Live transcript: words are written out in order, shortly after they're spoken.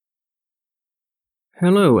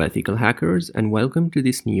Hello, ethical hackers, and welcome to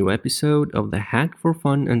this new episode of the Hack for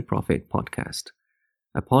Fun and Profit podcast,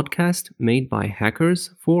 a podcast made by hackers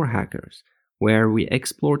for hackers, where we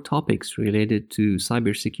explore topics related to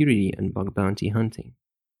cybersecurity and bug bounty hunting.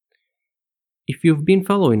 If you've been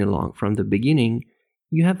following along from the beginning,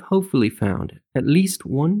 you have hopefully found at least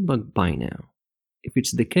one bug by now. If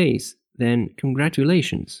it's the case, then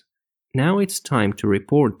congratulations. Now it's time to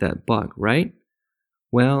report that bug, right?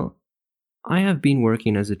 Well, I have been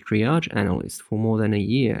working as a triage analyst for more than a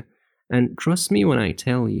year, and trust me when I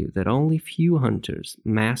tell you that only few hunters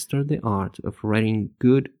master the art of writing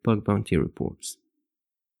good bug bounty reports.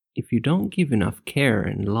 If you don't give enough care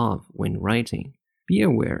and love when writing, be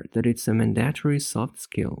aware that it's a mandatory soft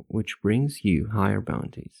skill which brings you higher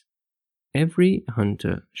bounties. Every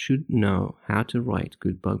hunter should know how to write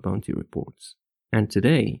good bug bounty reports, and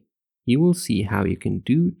today you will see how you can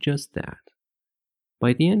do just that.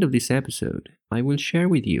 By the end of this episode, I will share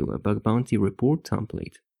with you a bug bounty report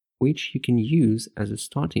template, which you can use as a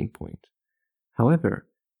starting point. However,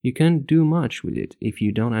 you can't do much with it if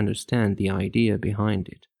you don't understand the idea behind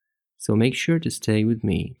it, so make sure to stay with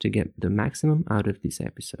me to get the maximum out of this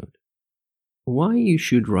episode. Why you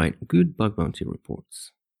should write good bug bounty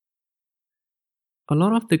reports. A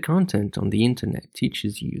lot of the content on the internet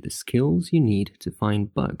teaches you the skills you need to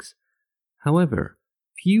find bugs. However,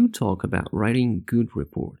 few talk about writing good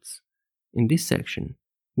reports. In this section,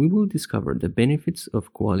 we will discover the benefits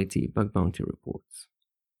of quality bug bounty reports.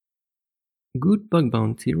 Good bug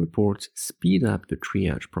bounty reports speed up the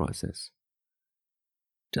triage process.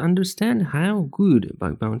 To understand how good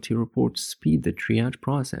bug bounty reports speed the triage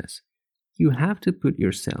process, you have to put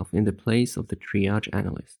yourself in the place of the triage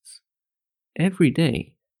analysts. Every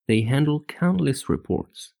day, they handle countless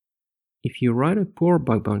reports. If you write a poor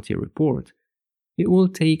bug bounty report, it will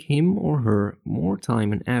take him or her more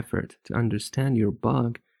time and effort to understand your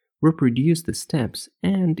bug, reproduce the steps,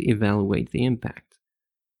 and evaluate the impact.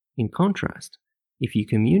 In contrast, if you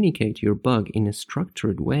communicate your bug in a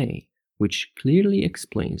structured way, which clearly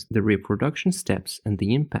explains the reproduction steps and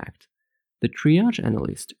the impact, the triage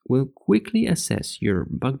analyst will quickly assess your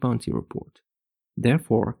bug bounty report.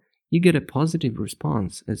 Therefore, you get a positive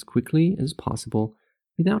response as quickly as possible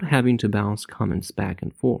without having to bounce comments back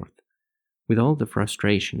and forth, with all the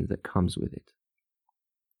frustration that comes with it.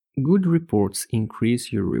 Good reports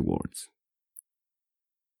increase your rewards.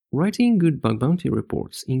 Writing good bug bounty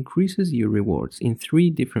reports increases your rewards in 3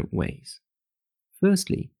 different ways.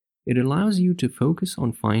 Firstly, it allows you to focus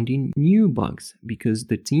on finding new bugs because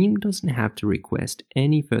the team doesn't have to request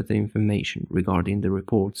any further information regarding the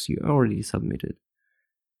reports you already submitted.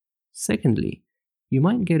 Secondly, you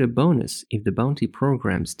might get a bonus if the bounty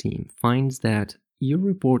programs team finds that your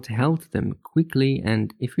report helped them quickly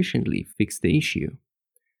and efficiently fix the issue.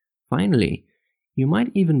 Finally, you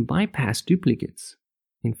might even bypass duplicates.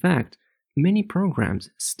 In fact, many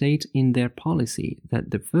programs state in their policy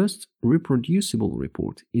that the first reproducible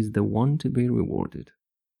report is the one to be rewarded.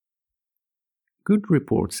 Good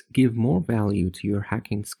reports give more value to your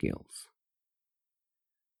hacking skills.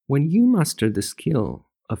 When you master the skill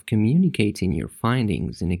of communicating your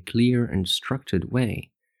findings in a clear and structured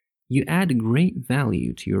way, you add great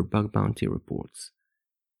value to your bug bounty reports.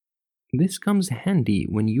 This comes handy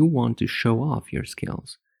when you want to show off your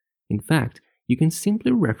skills. In fact, you can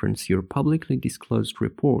simply reference your publicly disclosed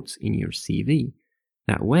reports in your CV.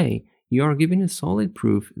 That way, you are given a solid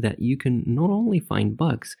proof that you can not only find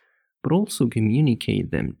bugs, but also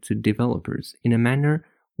communicate them to developers in a manner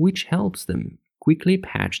which helps them quickly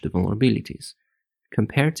patch the vulnerabilities.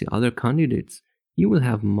 Compared to other candidates, you will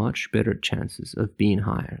have much better chances of being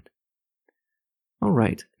hired.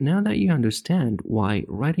 Alright, now that you understand why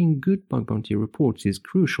writing good bug bounty reports is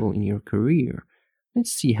crucial in your career,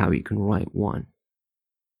 let's see how you can write one.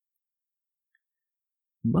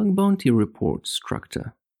 Bug bounty report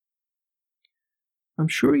structure. I'm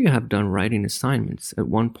sure you have done writing assignments at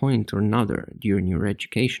one point or another during your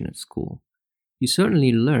education at school. You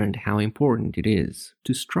certainly learned how important it is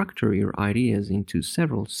to structure your ideas into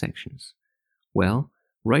several sections. Well,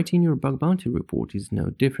 writing your bug bounty report is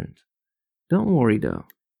no different. Don't worry though,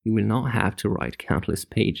 you will not have to write countless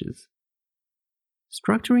pages.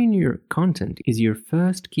 Structuring your content is your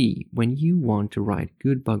first key when you want to write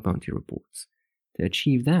good bug bounty reports. To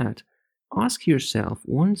achieve that, ask yourself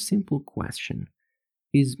one simple question.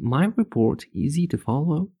 Is my report easy to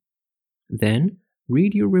follow? Then,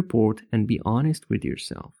 read your report and be honest with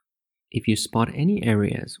yourself. If you spot any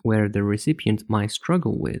areas where the recipient might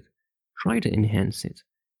struggle with, try to enhance it.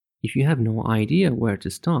 If you have no idea where to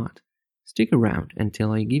start, stick around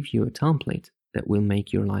until I give you a template that will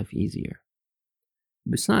make your life easier.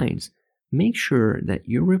 Besides, Make sure that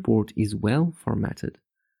your report is well formatted.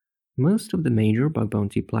 Most of the major bug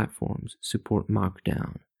bounty platforms support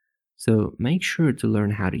Markdown, so make sure to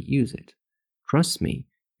learn how to use it. Trust me,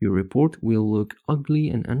 your report will look ugly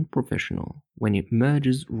and unprofessional when it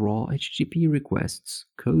merges raw HTTP requests,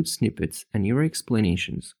 code snippets, and your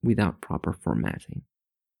explanations without proper formatting.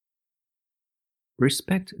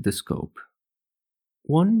 Respect the scope.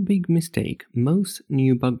 One big mistake most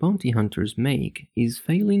new bug bounty hunters make is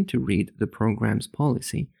failing to read the program's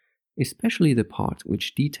policy, especially the part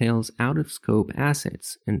which details out-of-scope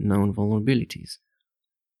assets and known vulnerabilities.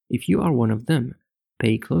 If you are one of them,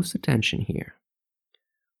 pay close attention here.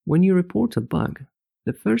 When you report a bug,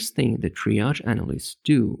 the first thing the triage analysts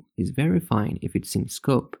do is verifying if it's in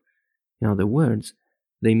scope. In other words,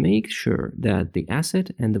 they make sure that the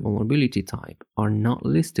asset and the vulnerability type are not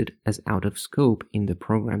listed as out of scope in the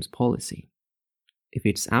program's policy. If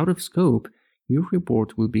it's out of scope, your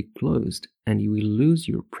report will be closed and you will lose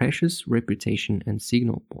your precious reputation and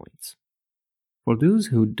signal points. For those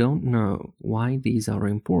who don't know why these are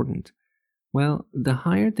important, well, the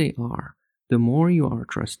higher they are, the more you are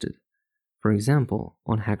trusted. For example,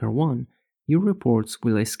 on HackerOne, your reports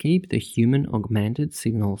will escape the human augmented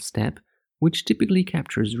signal step, which typically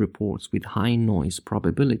captures reports with high noise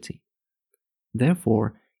probability.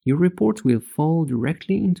 Therefore, your report will fall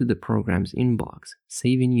directly into the program's inbox,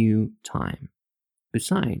 saving you time.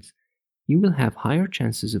 Besides, you will have higher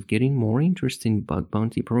chances of getting more interesting bug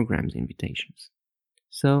bounty programs invitations.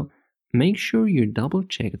 So, make sure you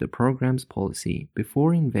double-check the program's policy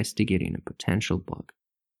before investigating a potential bug.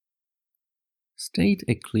 State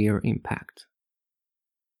a clear impact.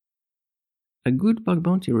 A good bug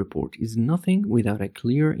bounty report is nothing without a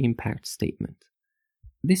clear impact statement.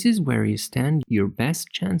 This is where you stand your best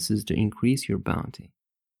chances to increase your bounty.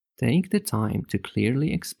 Take the time to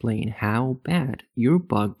clearly explain how bad your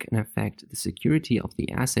bug can affect the security of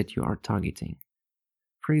the asset you are targeting.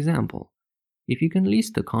 For example, if you can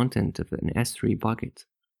list the content of an S3 bucket,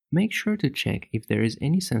 make sure to check if there is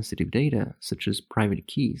any sensitive data, such as private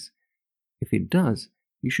keys. If it does,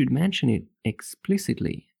 you should mention it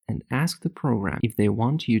explicitly and ask the program if they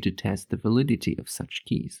want you to test the validity of such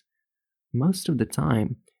keys. Most of the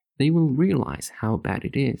time, they will realize how bad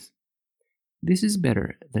it is. This is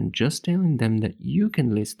better than just telling them that you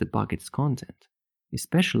can list the bucket's content,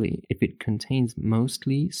 especially if it contains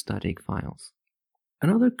mostly static files.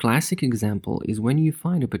 Another classic example is when you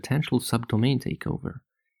find a potential subdomain takeover.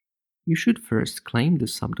 You should first claim the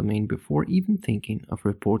subdomain before even thinking of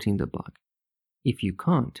reporting the bug. If you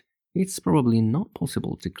can't, it's probably not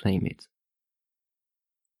possible to claim it.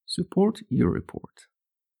 Support your report.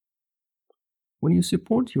 When you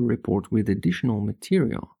support your report with additional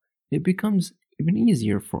material, it becomes even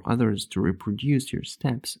easier for others to reproduce your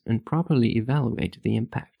steps and properly evaluate the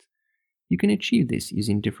impact. You can achieve this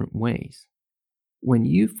using different ways. When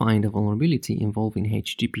you find a vulnerability involving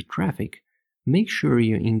HTTP traffic, make sure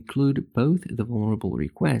you include both the vulnerable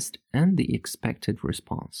request and the expected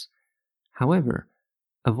response. However,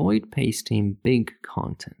 avoid pasting big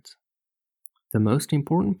content. The most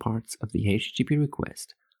important parts of the HTTP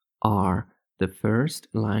request are the first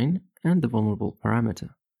line and the vulnerable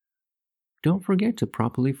parameter. Don't forget to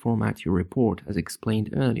properly format your report as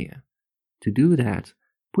explained earlier. To do that,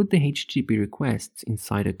 put the HTTP requests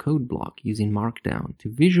inside a code block using Markdown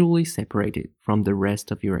to visually separate it from the rest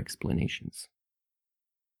of your explanations.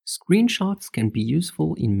 Screenshots can be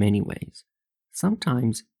useful in many ways.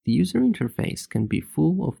 Sometimes the user interface can be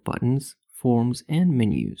full of buttons, forms, and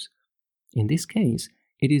menus. In this case,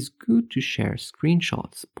 it is good to share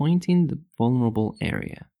screenshots pointing the vulnerable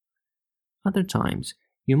area. Other times,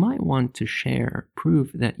 you might want to share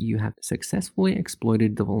proof that you have successfully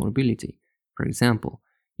exploited the vulnerability. For example,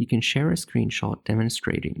 you can share a screenshot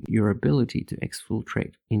demonstrating your ability to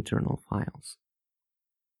exfiltrate internal files.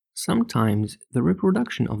 Sometimes the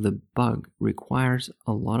reproduction of the bug requires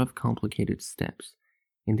a lot of complicated steps.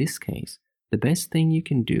 In this case, the best thing you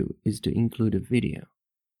can do is to include a video.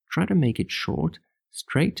 Try to make it short,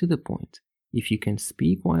 straight to the point. If you can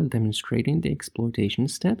speak while demonstrating the exploitation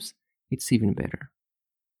steps, it's even better.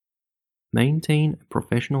 Maintain a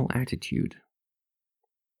professional attitude.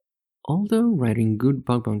 Although writing good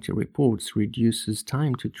bug bounty reports reduces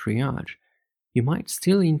time to triage, you might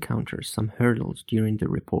still encounter some hurdles during the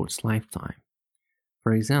report's lifetime.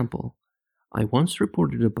 For example, I once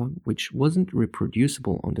reported a bug which wasn't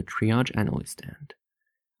reproducible on the triage analyst end.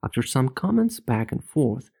 After some comments back and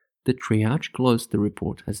forth, the triage closed the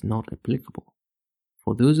report as not applicable.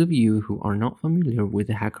 For those of you who are not familiar with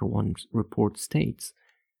the HackerOne's report states,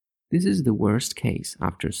 this is the worst case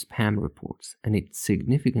after spam reports, and it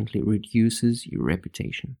significantly reduces your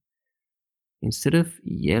reputation. Instead of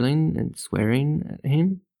yelling and swearing at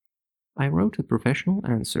him, I wrote a professional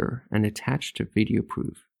answer and attached a video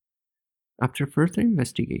proof. After further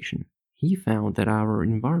investigation, he found that our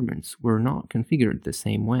environments were not configured the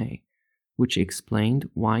same way, which explained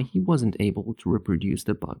why he wasn't able to reproduce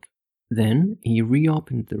the bug. Then he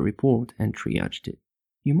reopened the report and triaged it.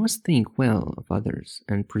 You must think well of others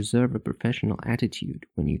and preserve a professional attitude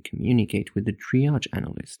when you communicate with the triage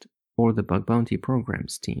analyst or the bug bounty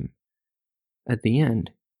programs team. At the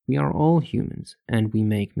end, we are all humans and we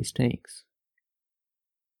make mistakes.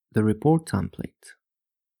 The report template.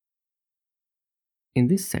 In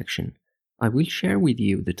this section, I will share with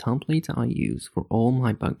you the template I use for all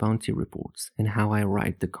my bug bounty reports and how I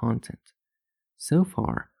write the content. So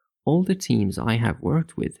far, all the teams I have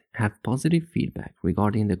worked with have positive feedback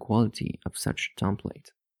regarding the quality of such a template.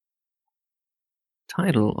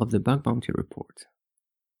 Title of the bug bounty report.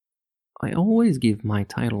 I always give my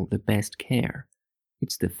title the best care.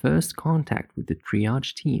 It's the first contact with the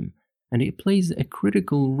triage team, and it plays a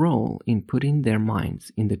critical role in putting their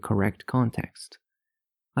minds in the correct context.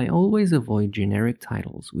 I always avoid generic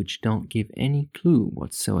titles which don't give any clue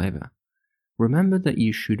whatsoever. Remember that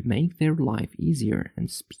you should make their life easier and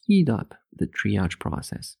speed up the triage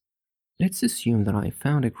process. Let's assume that I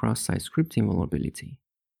found a cross-site scripting vulnerability.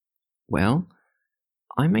 Well,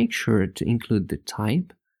 I make sure to include the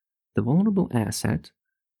type, the vulnerable asset,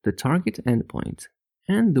 the target endpoint,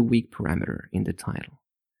 and the weak parameter in the title.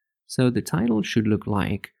 So the title should look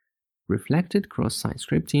like reflected cross-site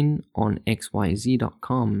scripting on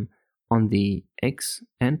xyz.com on the X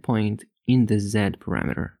endpoint in the Z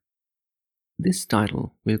parameter. This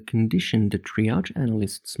title will condition the triage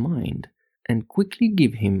analyst's mind and quickly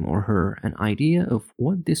give him or her an idea of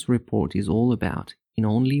what this report is all about in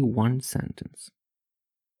only one sentence.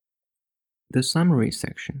 The summary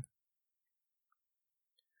section.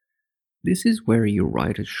 This is where you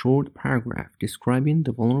write a short paragraph describing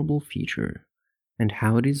the vulnerable feature and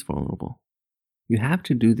how it is vulnerable. You have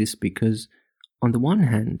to do this because, on the one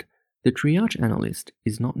hand, the triage analyst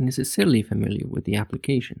is not necessarily familiar with the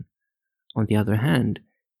application. On the other hand,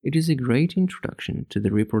 it is a great introduction to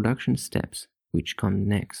the reproduction steps which come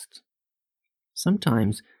next.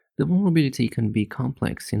 Sometimes, the vulnerability can be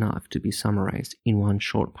complex enough to be summarized in one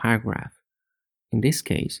short paragraph. In this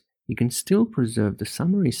case, you can still preserve the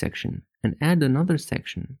summary section and add another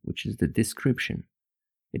section, which is the description.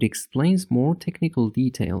 It explains more technical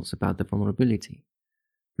details about the vulnerability.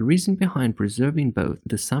 The reason behind preserving both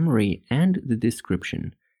the summary and the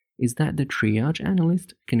description is that the triage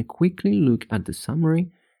analyst can quickly look at the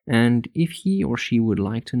summary, and if he or she would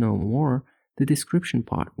like to know more, the description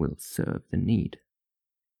part will serve the need.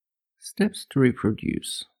 Steps to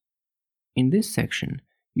reproduce. In this section,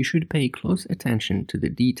 you should pay close attention to the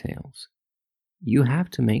details. You have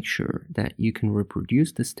to make sure that you can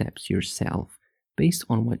reproduce the steps yourself based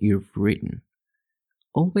on what you've written.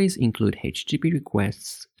 Always include HTTP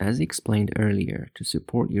requests as explained earlier to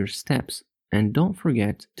support your steps, and don't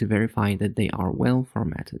forget to verify that they are well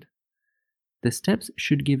formatted. The steps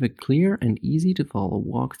should give a clear and easy to follow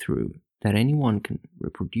walkthrough that anyone can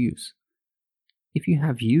reproduce. If you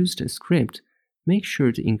have used a script, make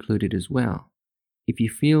sure to include it as well. If you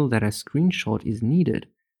feel that a screenshot is needed,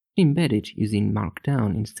 embed it using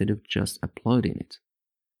Markdown instead of just uploading it.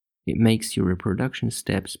 It makes your reproduction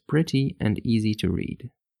steps pretty and easy to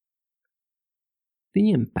read.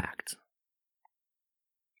 The impact.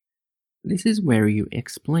 This is where you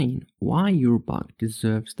explain why your bug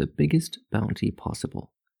deserves the biggest bounty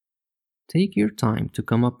possible. Take your time to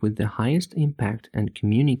come up with the highest impact and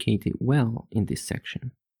communicate it well in this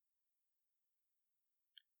section.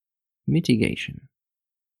 Mitigation.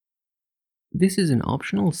 This is an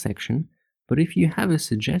optional section, but if you have a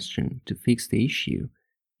suggestion to fix the issue,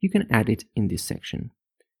 you can add it in this section.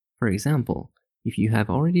 For example, if you have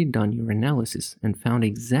already done your analysis and found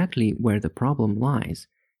exactly where the problem lies,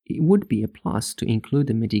 it would be a plus to include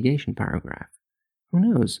the mitigation paragraph. Who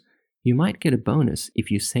knows, you might get a bonus if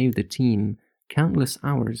you save the team countless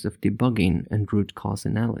hours of debugging and root cause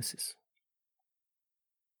analysis.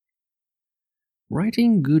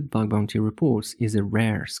 Writing good bug bounty reports is a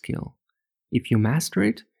rare skill. If you master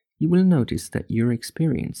it, you will notice that your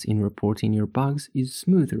experience in reporting your bugs is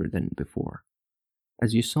smoother than before.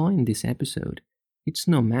 As you saw in this episode, it's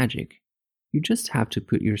no magic. You just have to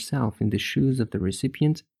put yourself in the shoes of the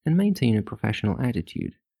recipient and maintain a professional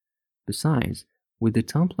attitude. Besides, with the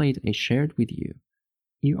template I shared with you,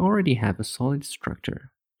 you already have a solid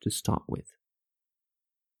structure to start with.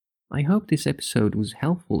 I hope this episode was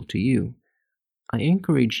helpful to you. I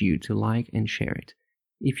encourage you to like and share it.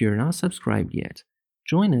 If you're not subscribed yet,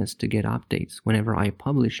 Join us to get updates whenever I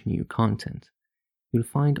publish new content. You'll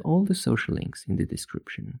find all the social links in the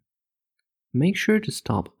description. Make sure to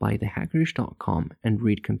stop by thehackerish.com and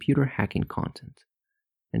read computer hacking content.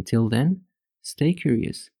 Until then, stay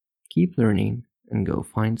curious, keep learning, and go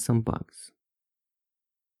find some bugs.